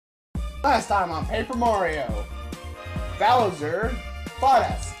Last time on Paper Mario, Bowser fought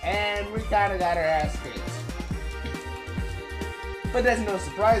us, and we kinda got our ass kicked. But that's no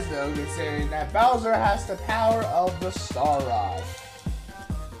surprise though, considering that Bowser has the power of the Star Rod.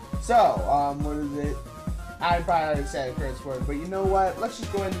 So, what is it? I probably already said a curse word, but you know what? Let's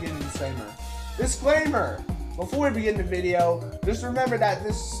just go ahead and get a disclaimer. Disclaimer! Before we begin the video, just remember that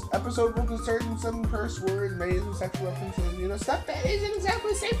this episode will concern some curse words, maybe some sexual references, you know, stuff that isn't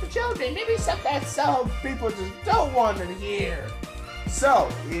exactly safe for children, maybe stuff that some people just don't want to hear. So,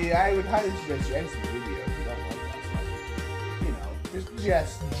 yeah, I would highly suggest you exit the video if you don't like that stuff. You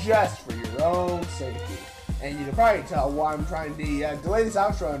know, just for your own safety. And you can probably tell why I'm trying to delay this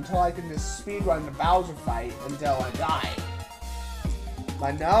outro until I can just speedrun the Bowser fight until I die.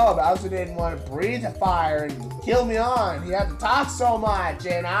 But no, Bowser didn't want to breathe the fire and kill me on. He had to talk so much,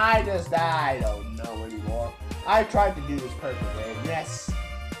 and I don't know anymore. I tried to do this perfectly, and yes,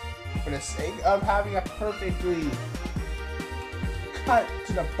 for the sake of having a perfectly cut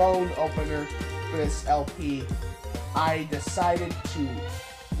to the bone opener for this LP, I decided to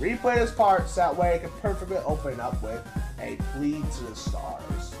replay this part so that way I could perfectly open up with a plea to the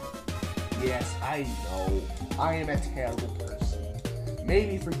stars. Yes, I know, I am a terrible person.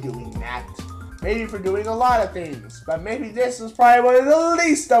 Maybe for doing that. Maybe for doing a lot of things. But maybe this is probably one of the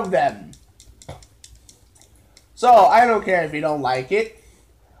least of them. So, I don't care if you don't like it.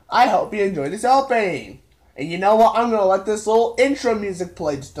 I hope you enjoy this LP. And you know what? I'm going to let this little intro music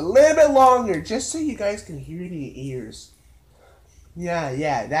play just a little bit longer. Just so you guys can hear it in your ears.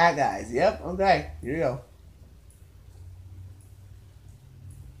 Yeah, that guys. Yep, okay. Here you go.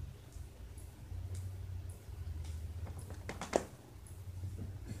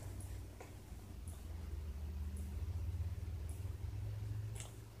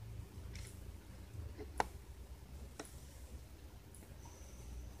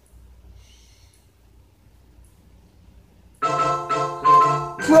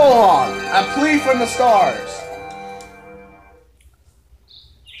 Prologue, a plea from the stars.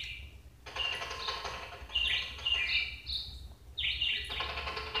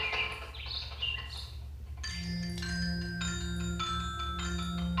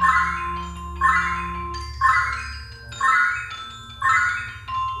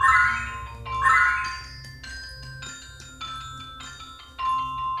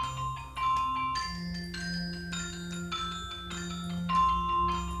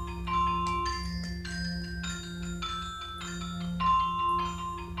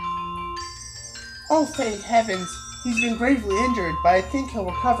 Oh, thank heavens. He's been gravely injured, but I think he'll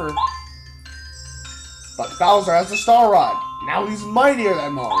recover. But Bowser has the Star Rod. Now he's mightier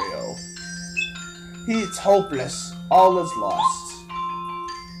than Mario. He's hopeless. All is lost.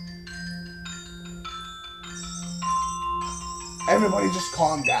 Everybody just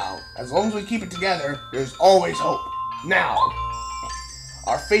calm down. As long as we keep it together, there's always hope. Now,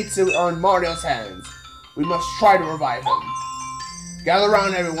 our fates are in Mario's hands. We must try to revive him. Gather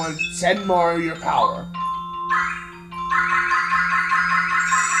around, everyone. Send Mario your power.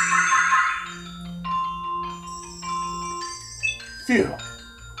 Phew.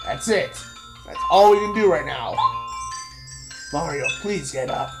 That's it. That's all we can do right now. Mario, please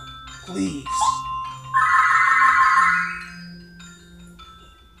get up. Please.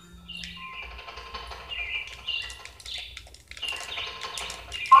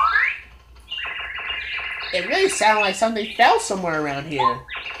 It really sounded like something fell somewhere around here.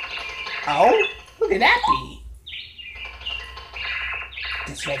 Oh, look at that bee.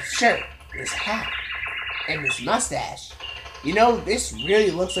 This red shirt, this hat, and this mustache. You know, this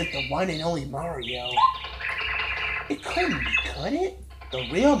really looks like the one and only Mario. It couldn't be, could it? The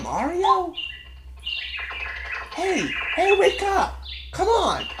real Mario? Hey, wake up! Come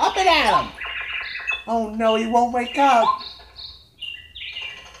on, up and at him! Oh no, he won't wake up!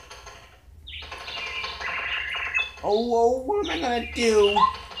 Oh, what am I gonna do?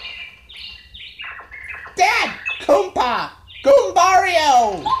 Dad! Goomba!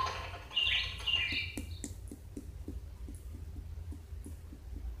 Goombario!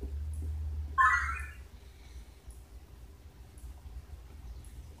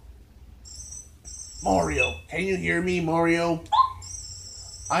 Mario, can you hear me, Mario?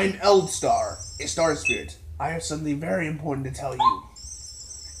 I'm Eldstar, a star spirit. I have something very important to tell you.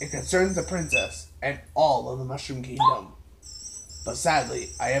 It concerns the princess and all of the Mushroom Kingdom. But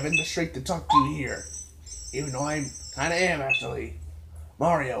sadly, I haven't the strength to talk to you here. Even though I kinda am, actually.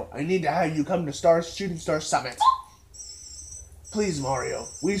 Mario, I need to have you come to Shooting Star Summit. Please, Mario.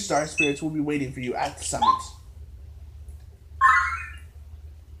 We Star Spirits will be waiting for you at the summit.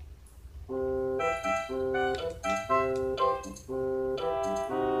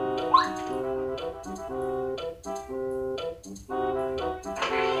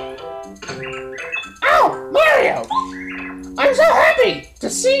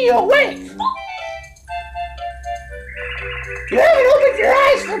 see you awake. You haven't opened your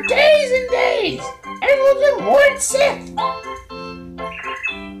eyes for days and days, and will get more sick.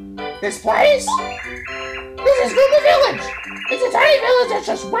 This place? This is Goomba Village. It's a tiny village that's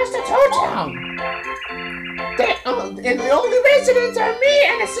just west of Toad Town. And the only residents are me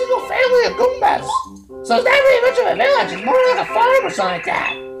and a single family of Goombas. So it's not really much of a village. It's more like a farm or something like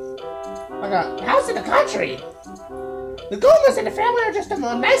that. Like a house in the country. The Goombas and the family are just the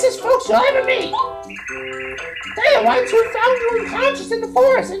nicest folks you'll ever meet. They're the ones who found you unconscious in the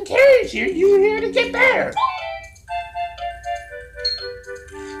forest and carried you here to get better.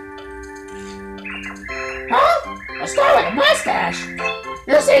 Huh? A star with a mustache?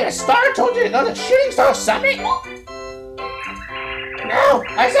 You're saying a star told you to go to Shooting Star Summit? No,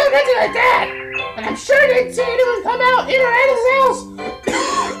 I said nothing like that. And I'm sure they didn't see anyone come out in or out of the house.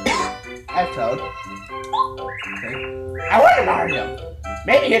 I've told. Okay. I wonder, Mario.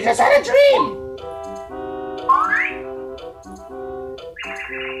 Maybe you just had a dream.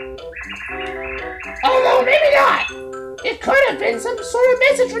 Oh no, maybe not. It could have been some sort of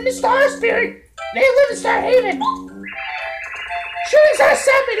message from the Star Spirit. They live in Star Haven. Shooting Star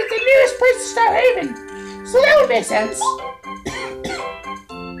Summit is the nearest place to Star Haven, so that would make sense.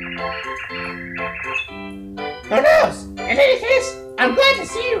 Who knows? In any case, I'm glad to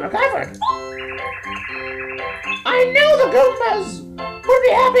see you recovered. I know the Goombas would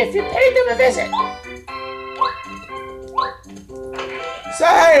be happy if you paid them a visit. So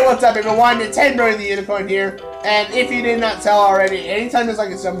hey, what's up everyone? It's Henry the Unicorn here, and if you did not tell already, anytime there's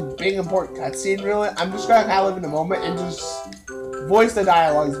like some big important cutscene really, I'm just gonna kind of live in the moment and just voice the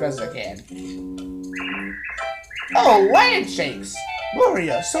dialogue as best I can. Oh, handshakes!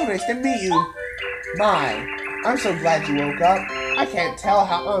 Mario, so nice to meet you. My, I'm so glad you woke up. I can't tell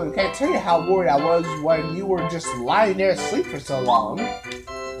you how worried I was when you were just lying there asleep for so long.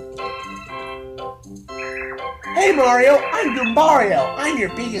 Hey Mario, I'm Goombario. I'm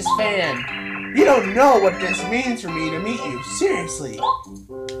your biggest fan. You don't know what this means for me to meet you. Seriously.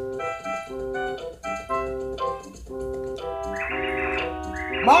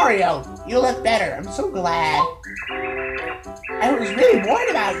 Mario, you look better. I'm so glad. I was really worried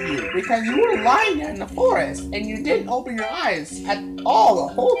about you because you were lying there in the forest and you didn't open your eyes at all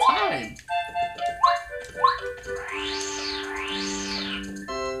the whole time.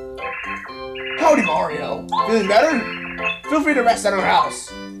 Howdy, Mario. Feeling better? Feel free to rest at our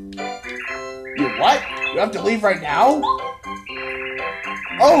house. You what? You have to leave right now?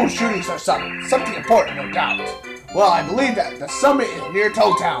 Oh, Shooting Star Summit. Something important, no doubt. Well, I believe that the summit is near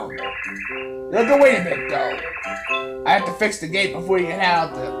Toad Town. Now, wait a minute, though. I have to fix the gate before you can head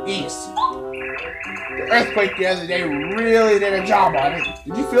out the east. The earthquake the other day really did a job on it.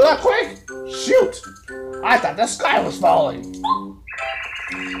 Did you feel that quick? Shoot! I thought the sky was falling.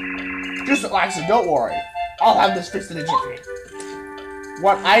 Just relax and don't worry. I'll have this fixed in a jiffy.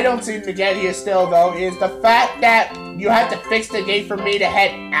 What I don't seem to get here still, though, is the fact that you have to fix the gate for me to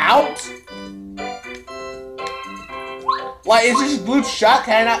head out? Like, is this glued shut?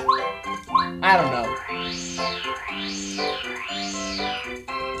 Can I don't know.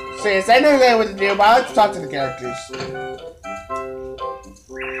 So yes, I know that was new, but I like to talk to the characters.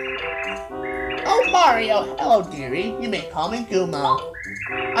 Oh, Mario. Hello, dearie. You may call me Goomba.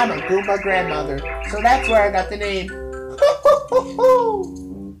 I'm a Goomba grandmother, so that's where I got the name.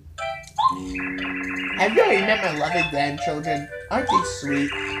 Have you already met my lovely grandchildren? Aren't they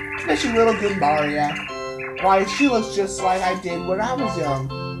sweet? Especially little Goombaria. Why, she looks just like I did when I was young.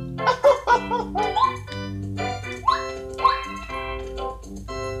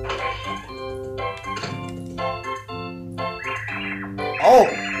 Oh,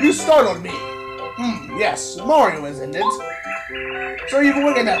 you startled me. Yes, Mario, isn't it? So you've been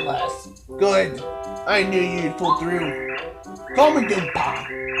working at last. Good. I knew you'd pull through. Call me Goompa.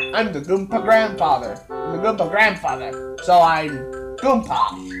 I'm the Goompa grandfather. So I'm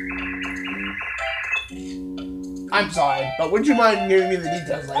Goompa. I'm sorry, but would you mind giving me the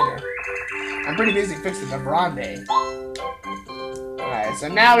details later? I'm pretty busy fixing the Grande. Alright, so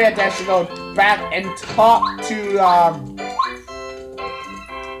now we have to actually go back and talk to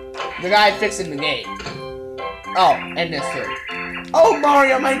the guy fixing the gate. Oh, and this too. Oh,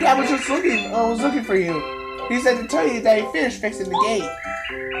 Mario, my dad was just looking for you. He said to tell you that he finished fixing the gate.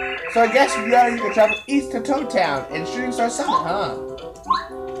 So I guess you can travel east to Toad Town and Shooting Star Summit, huh?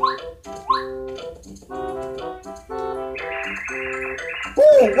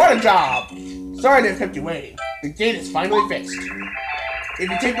 Ooh, what a job! Sorry to have kept you waiting. The gate is finally fixed. If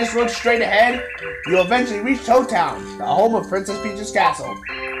you take this road straight ahead, you'll eventually reach Toad Town, the home of Princess Peach's castle.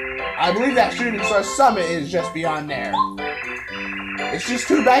 I believe that Shooting Star Summit is just beyond there. It's just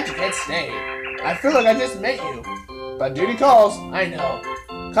too bad you can't stay. I feel like I just met you. But duty calls, I know.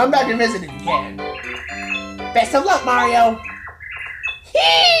 Come back and visit if you can. Best of luck, Mario!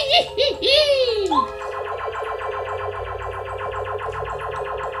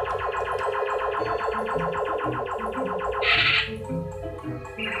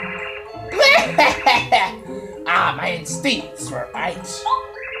 Ah, my instincts were right.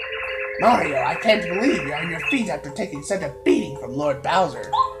 Mario, I can't believe you're on your feet after taking such a beating from Lord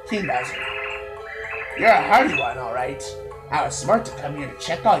Bowser, King Bowser. You're a hardy one, all right. I was smart to come here to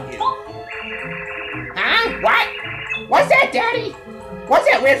check on you. Huh? What? What's that, Daddy? What's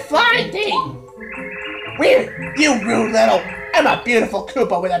that weird flying thing? Weird? You rude little... I'm a beautiful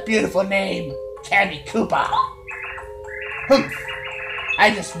Koopa with a beautiful name. Candy Koopa. Humph.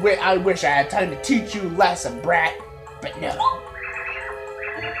 I wish I had time to teach you a lesson, brat. But no.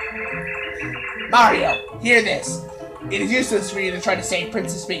 Mario, hear this. It is useless for you to try to save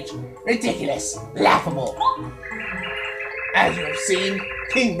Princess Peach. Ridiculous. Laughable. As you have seen,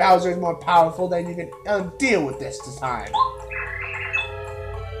 King Bowser is more powerful than you can deal with this time.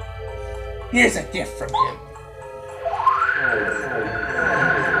 Here's a gift from him.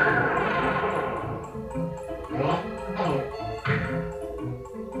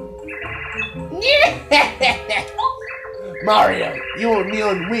 Mario, you will kneel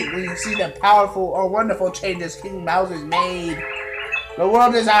and weep when you see the powerful or wonderful changes King Bowser's made. The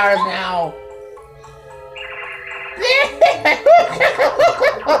world is ours now.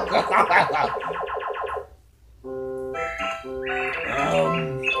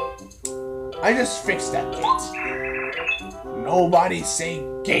 I just fixed that gate. Nobody say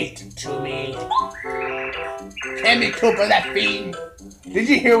gate to me. Candy Koopa, that fiend. Did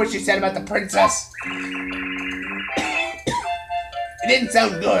you hear what she said about the princess? It didn't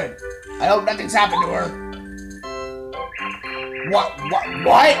sound good. I hope nothing's happened to her. What?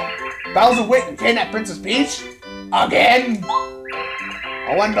 Bowser went and kidnapped Princess Peach? Again?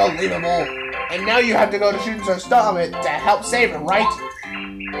 Oh, unbelievable. And now you have to go to Shooting Star Summit to help save her, right?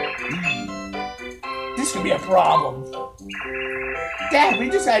 This could be a problem. Dad, we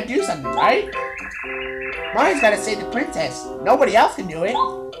just gotta do something, right? Mario's gotta save the princess. Nobody else can do it.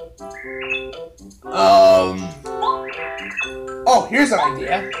 Oh, here's an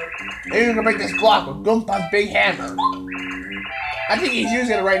idea. Maybe we can break this block with Goompa's big hammer. I think he's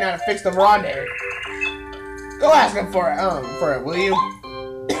using it right now to fix the veranda. Go ask him for it, will you?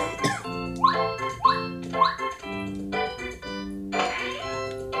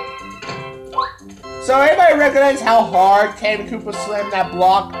 So anybody recognize how hard Candy Koopa slammed that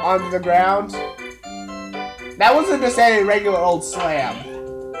block onto the ground? That wasn't just any regular old slam.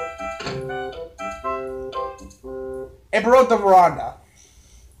 It broke the veranda.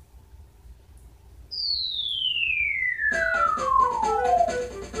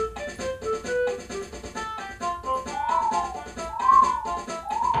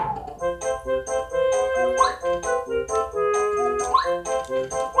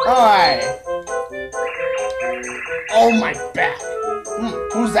 Alright. Oh, my back.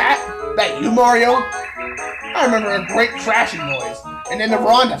 Who's that? That you, Mario? I remember a great crashing noise, and then the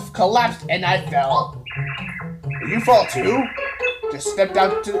veranda collapsed and I fell. Did you fall too? Just stepped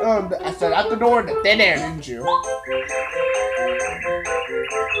out to out the door into thin air, didn't you?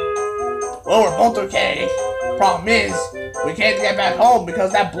 Well, we're both okay. Problem is, we can't get back home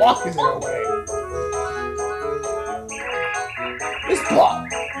because that block is in our way. This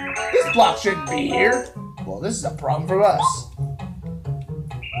block shouldn't be here. Well, this is a problem for us.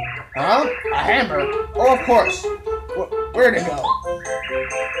 Huh? A hammer? Oh, of course. Where'd it go?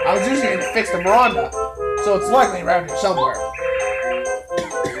 I was using it to fix the veranda, so it's likely around here somewhere.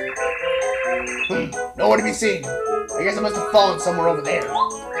 Nowhere to be seen. I guess it must have fallen somewhere over there.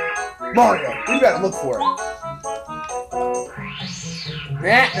 Mario, we gotta look for it.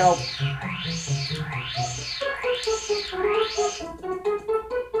 Nah, nope.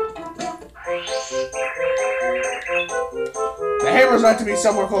 The hammer's meant to be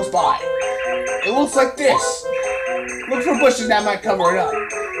somewhere close by. It looks like this. Look for bushes that might cover it up.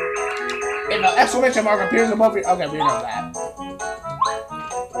 If an exclamation mark appears above you, okay, we know that.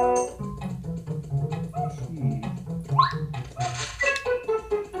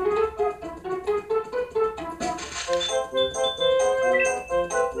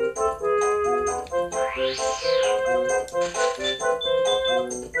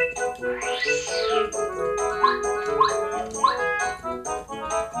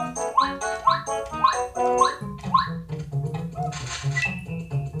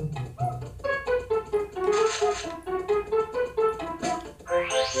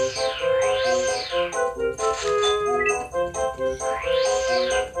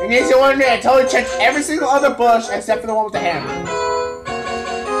 case you're wondering, I totally checked every single other bush except for the one with the hammer.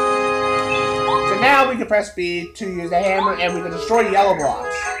 So now we can press B to use the hammer and we can destroy yellow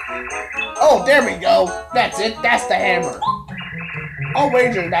blocks. Oh, there we go. That's it. That's the hammer. I'll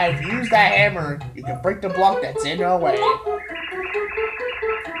wager that if you use that hammer, you can break the block that's in our way.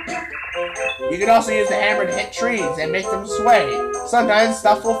 You can also use the hammer to hit trees and make them sway. Sometimes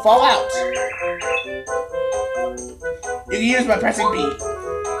stuff will fall out. You can use by pressing B.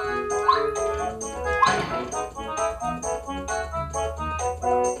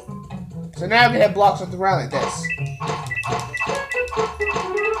 So now we can hit blocks on the ground like this.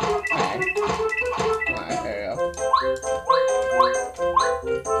 Alright, there you go.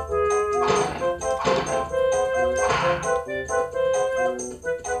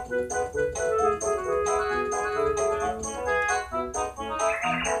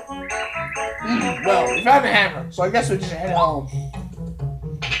 Well, we found the hammer, so I guess we just head home.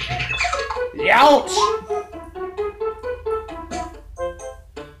 Youch!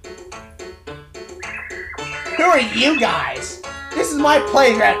 Who are you guys? This is my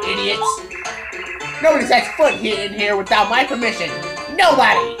playground, idiots! Nobody sets foot in here without my permission.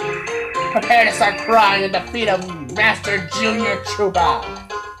 Nobody! Prepare to start crying at the feet of Master Junior Chupa.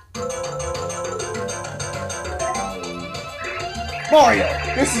 Mario,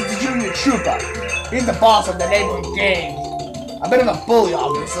 this is the Junior Chupa. He's the boss of the neighborhood gang. A bit of a bully,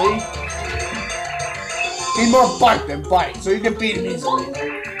 obviously. He's more bite than bite, so you can beat him easily.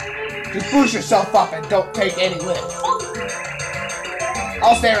 Just boost yourself up and don't take any lift.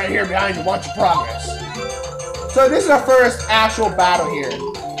 I'll stay right here behind you, watch your progress. So this is our first actual battle here.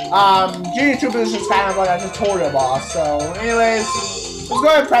 Junior Chupa is just kind of like a tutorial boss, so anyways, let's go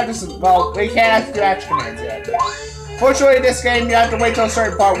ahead and practice. Well, we can't actually do action commands yet. Fortunately, in this game, you have to wait till a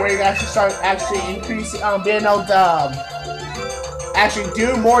certain part where you can actually start increasing, being able to actually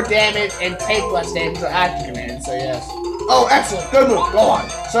do more damage and take less damage with action commands, so yes. Oh, excellent, good move, go on.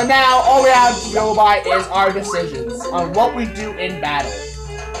 So now, all we have to go by is our decisions on what we do in battle.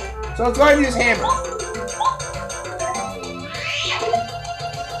 So let's go ahead and use hammer.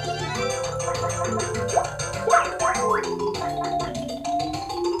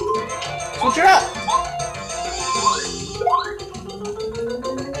 Switch it up.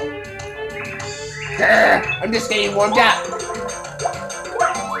 I'm just getting warmed up.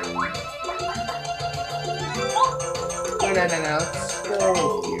 No. Let's go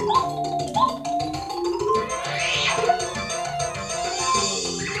here.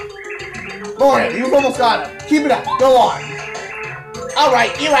 Mario, you've almost got him. Keep it up. Go on.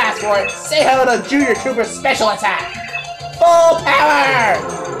 Alright, you asked for it. Say hello to Junior Chupa's special attack. Full power!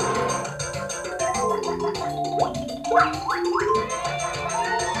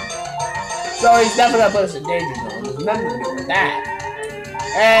 So he's definitely gonna put us in danger zone. There's nothing to do with that.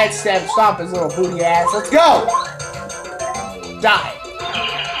 And stomp his little booty ass. Let's go! Die.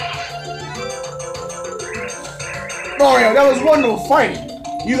 Mario, that was wonderful fighting.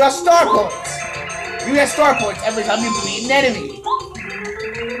 You got star points. You get star points every time you beat an enemy.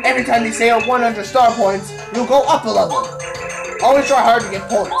 Every time you save 100 star points, you'll go up a level. Always try hard to get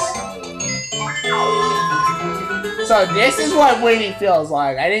points. So this is what winning feels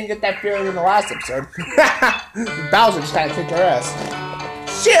like. I didn't get that feeling in the last episode. Bowser just kind of kicked our ass.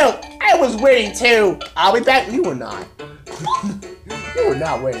 Shoot! I was winning too! I'll be back. You were not. You were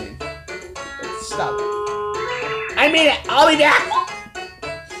not winning. Stop it. I mean it. I'll be back!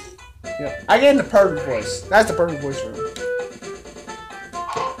 Yeah, I gave him the perfect voice. That's the perfect voice for him.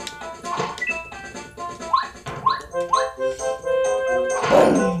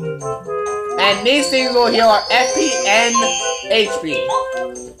 And these things will heal our FP and HP.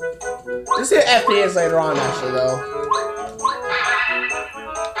 We'll see what FP is later on, actually, though.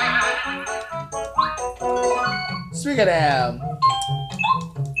 Speaking of,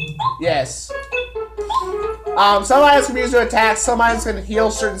 yes. Some items can be used to attack, some items can heal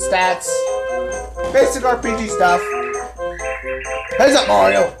certain stats. Basic RPG stuff. Heads up,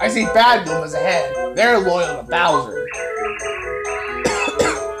 Mario. I see bad Goombas ahead. They're loyal to Bowser.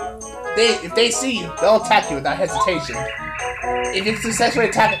 If they see you, they'll attack you without hesitation. If you successfully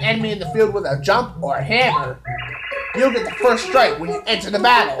attack an enemy in the field with a jump or a hammer, you'll get the first strike when you enter the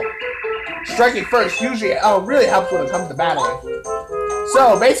battle. Striking first usually really helps when it comes to battling.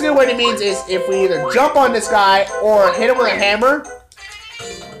 So basically what it means is if we either jump on this guy or hit him with a hammer,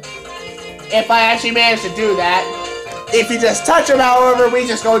 if I actually manage to do that, if you just touch him, however, we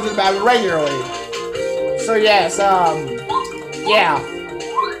just go into the battle regularly. So yes, yeah.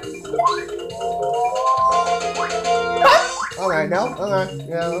 Okay, no, okay,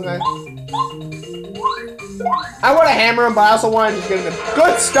 yeah, okay. I want to hammer him, but I also want to just give him a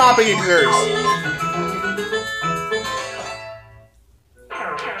good stomping exerts.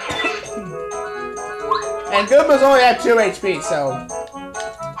 And Goombas only have 2 HP, so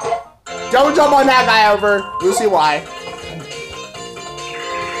don't jump on that guy over. You'll see why.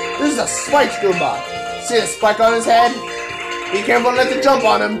 This is a spiked Goomba. See the spike on his head? Be careful not to jump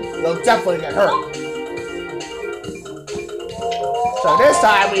on him. He'll definitely get hurt. So this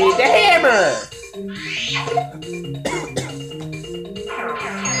time we need the hammer.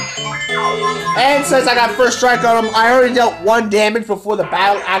 And since I got first strike on him, I already dealt 1 damage before the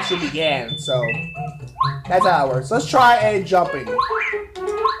battle actually began. So that's how it works. Let's try a jumping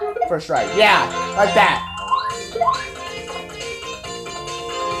first strike. Yeah, like that.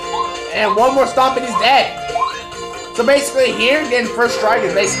 And 1 more stomp and he's dead. So basically here, getting first strike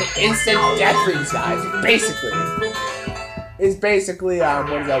is basically instant death for these guys. Basically. It's basically,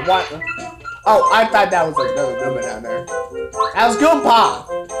 what is that? What? Oh, I thought that was another Goomba down there. That was Goomba!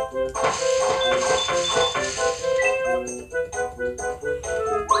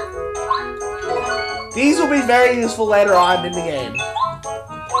 These will be very useful later on in the game.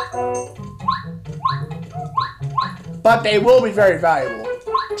 But they will be very valuable.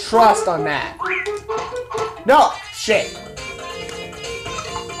 Trust on that. No! Shit.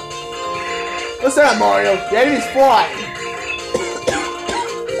 What's that, Mario? The enemy's flying.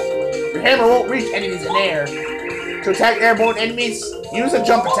 Your hammer won't reach enemies in air. To attack airborne enemies, use a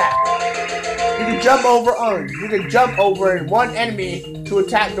jump attack. You can jump over in one enemy to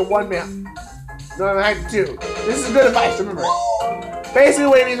attack the one man. No, I have to. This is good advice, remember. Basically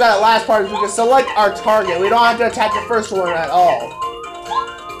what it means by that last part is we can select our target. We don't have to attack the first one at all.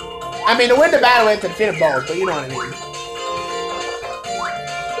 I mean, to win the battle, we have to defeat them both, but you know what I mean.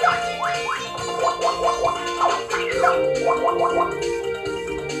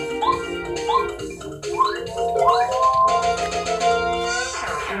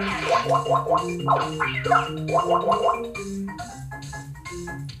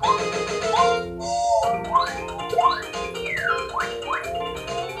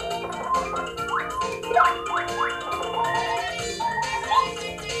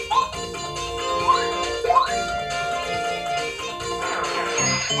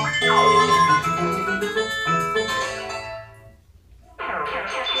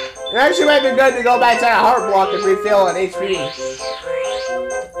 It actually might be good to go back to that heart block and refill an HP.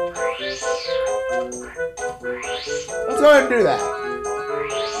 Let's go ahead and do that.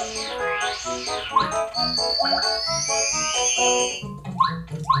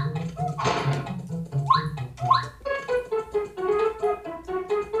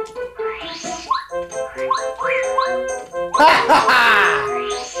 Ha ha ha!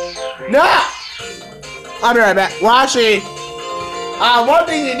 No! I'll be right back. Well, actually, one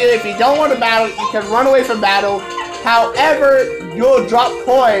thing you do if you don't want to battle, you can run away from battle. However, you'll drop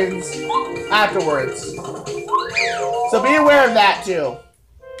coins afterwards. So be aware of that too.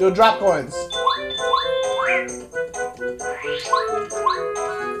 You'll drop coins.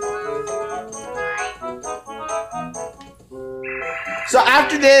 So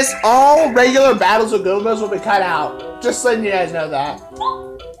after this, all regular battles with Goombas will be cut out. Just letting you guys know that.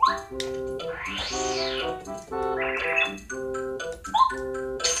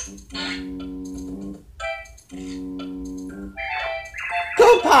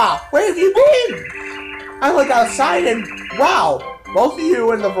 Goomba, where have you been? I looked outside and wow, both of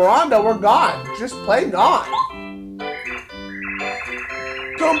you in the veranda were gone. Just plain gone.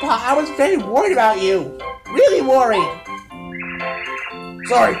 Goomba, I was very worried about you. Really worried.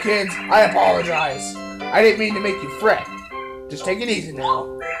 Sorry, kids. I apologize. I didn't mean to make you fret. Just take it easy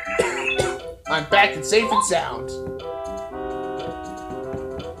now. I'm back and safe and sound.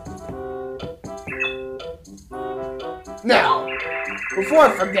 Now, before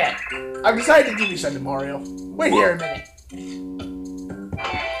I forget, I've decided to give you something, Mario. Wait here a minute.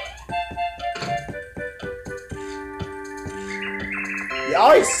 You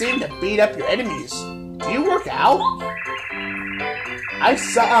always seem to beat up your enemies. Do you work out? I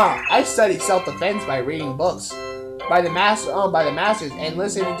study self-defense by reading books by the masters and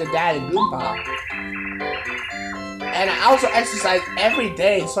listening to Dad and Goomba. And I also exercise every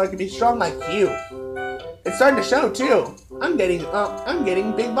day so I can be strong like you. It's starting to show too. I'm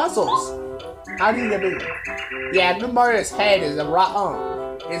getting big muscles. How do you get big? Yeah, Mario's head is a rock.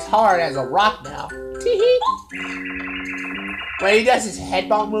 It's hard as a rock now. Teehee. When he does his head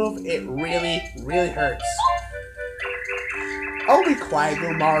bump move, it really hurts. Oh, be quiet,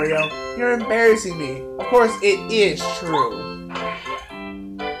 little Mario. You're embarrassing me. Of course, it is true.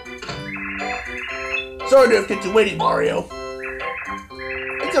 Sorry to have kept you waiting, Mario.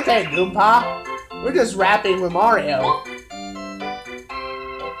 It's okay, Goomba. We're just rapping with Mario.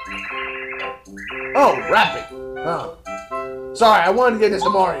 Oh, rapping. Oh. Sorry, I wanted to get this to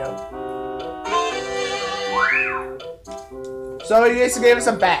Mario. So he basically gave us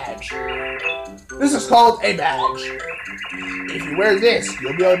a badge. This is called a badge. If you wear this,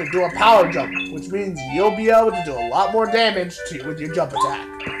 you'll be able to do a power jump, which means you'll be able to do a lot more damage to you with your jump attack.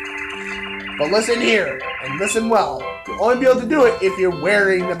 But listen here, and listen well. You'll only be able to do it if you're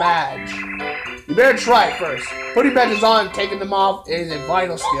wearing the badge. You better try it first. Putting badges on and taking them off is a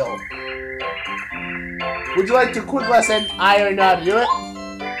vital skill. Would you like a quick lesson? I already know how to do it.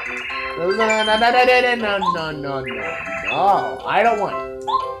 No, I don't want it.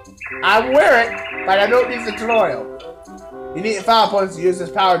 I will wear it, but I don't need the tutorial. You need 5 points to use this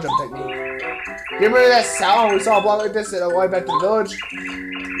power jump technique. Remember that sound we saw a block like this on the way back to the village?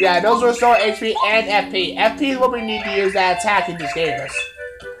 Yeah, those will restore HP and FP. FP is what we need to use that attack he just gave us.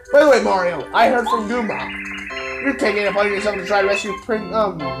 By the way, Mario, I heard from Goomba. You're taking it upon yourself to try to rescue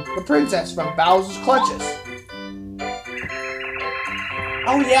the princess from Bowser's clutches.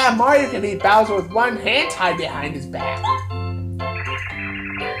 Oh yeah, Mario can beat Bowser with one hand tied behind his back.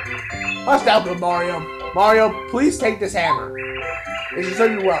 Watch out, good Mario. Mario, please take this hammer. It should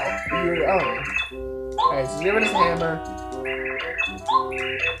serve you well. Okay, so give it this hammer.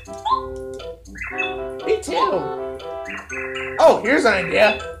 Me too. Oh, here's an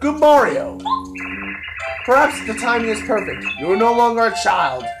idea. Good Mario. Perhaps the timing is perfect. You are no longer a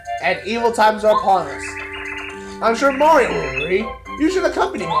child, and evil times are upon us. I'm sure Mario will agree. You should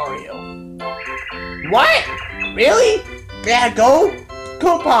accompany Mario. What? Really? May I go?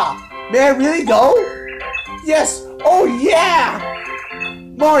 Koopa, may I really go? Yes. Oh, yeah.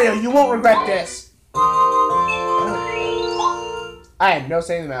 Mario, you won't regret this. I have no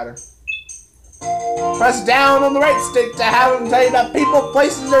say in the matter. Press down on the right stick to have him tell you about people,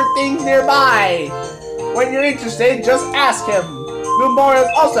 places, or things nearby. When you're interested, just ask him. Good Mario is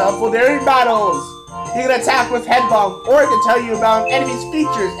also helpful during battles. He can attack with head bump, or he can tell you about an enemy's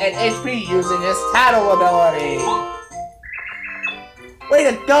features and HP using his tattle ability. Way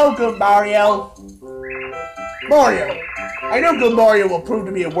to go, Good Mario! Mario! I know Good Mario will prove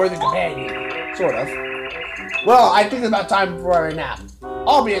to be a worthy companion. Sort of. Well, I think it's about time for a nap.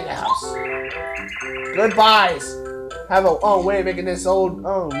 I'll be in the house. Goodbyes! Have a- oh wait, making this old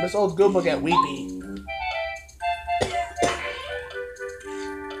Goomba get weepy.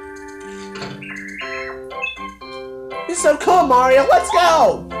 It's so cool, Mario! Let's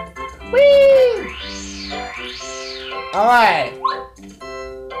go! Whee! Alright.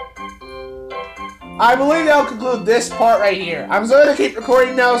 I believe that'll conclude this part right here. I'm still gonna keep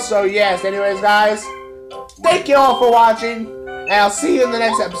recording now, so yes. Anyways, guys, thank you all for watching, and I'll see you in the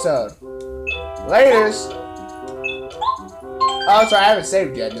next episode. Laters. Oh, sorry, I haven't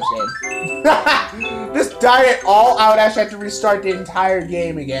saved yet in this game. Just died it all out. I actually have to restart the entire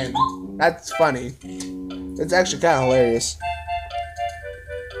game again. That's funny. It's actually kind of hilarious.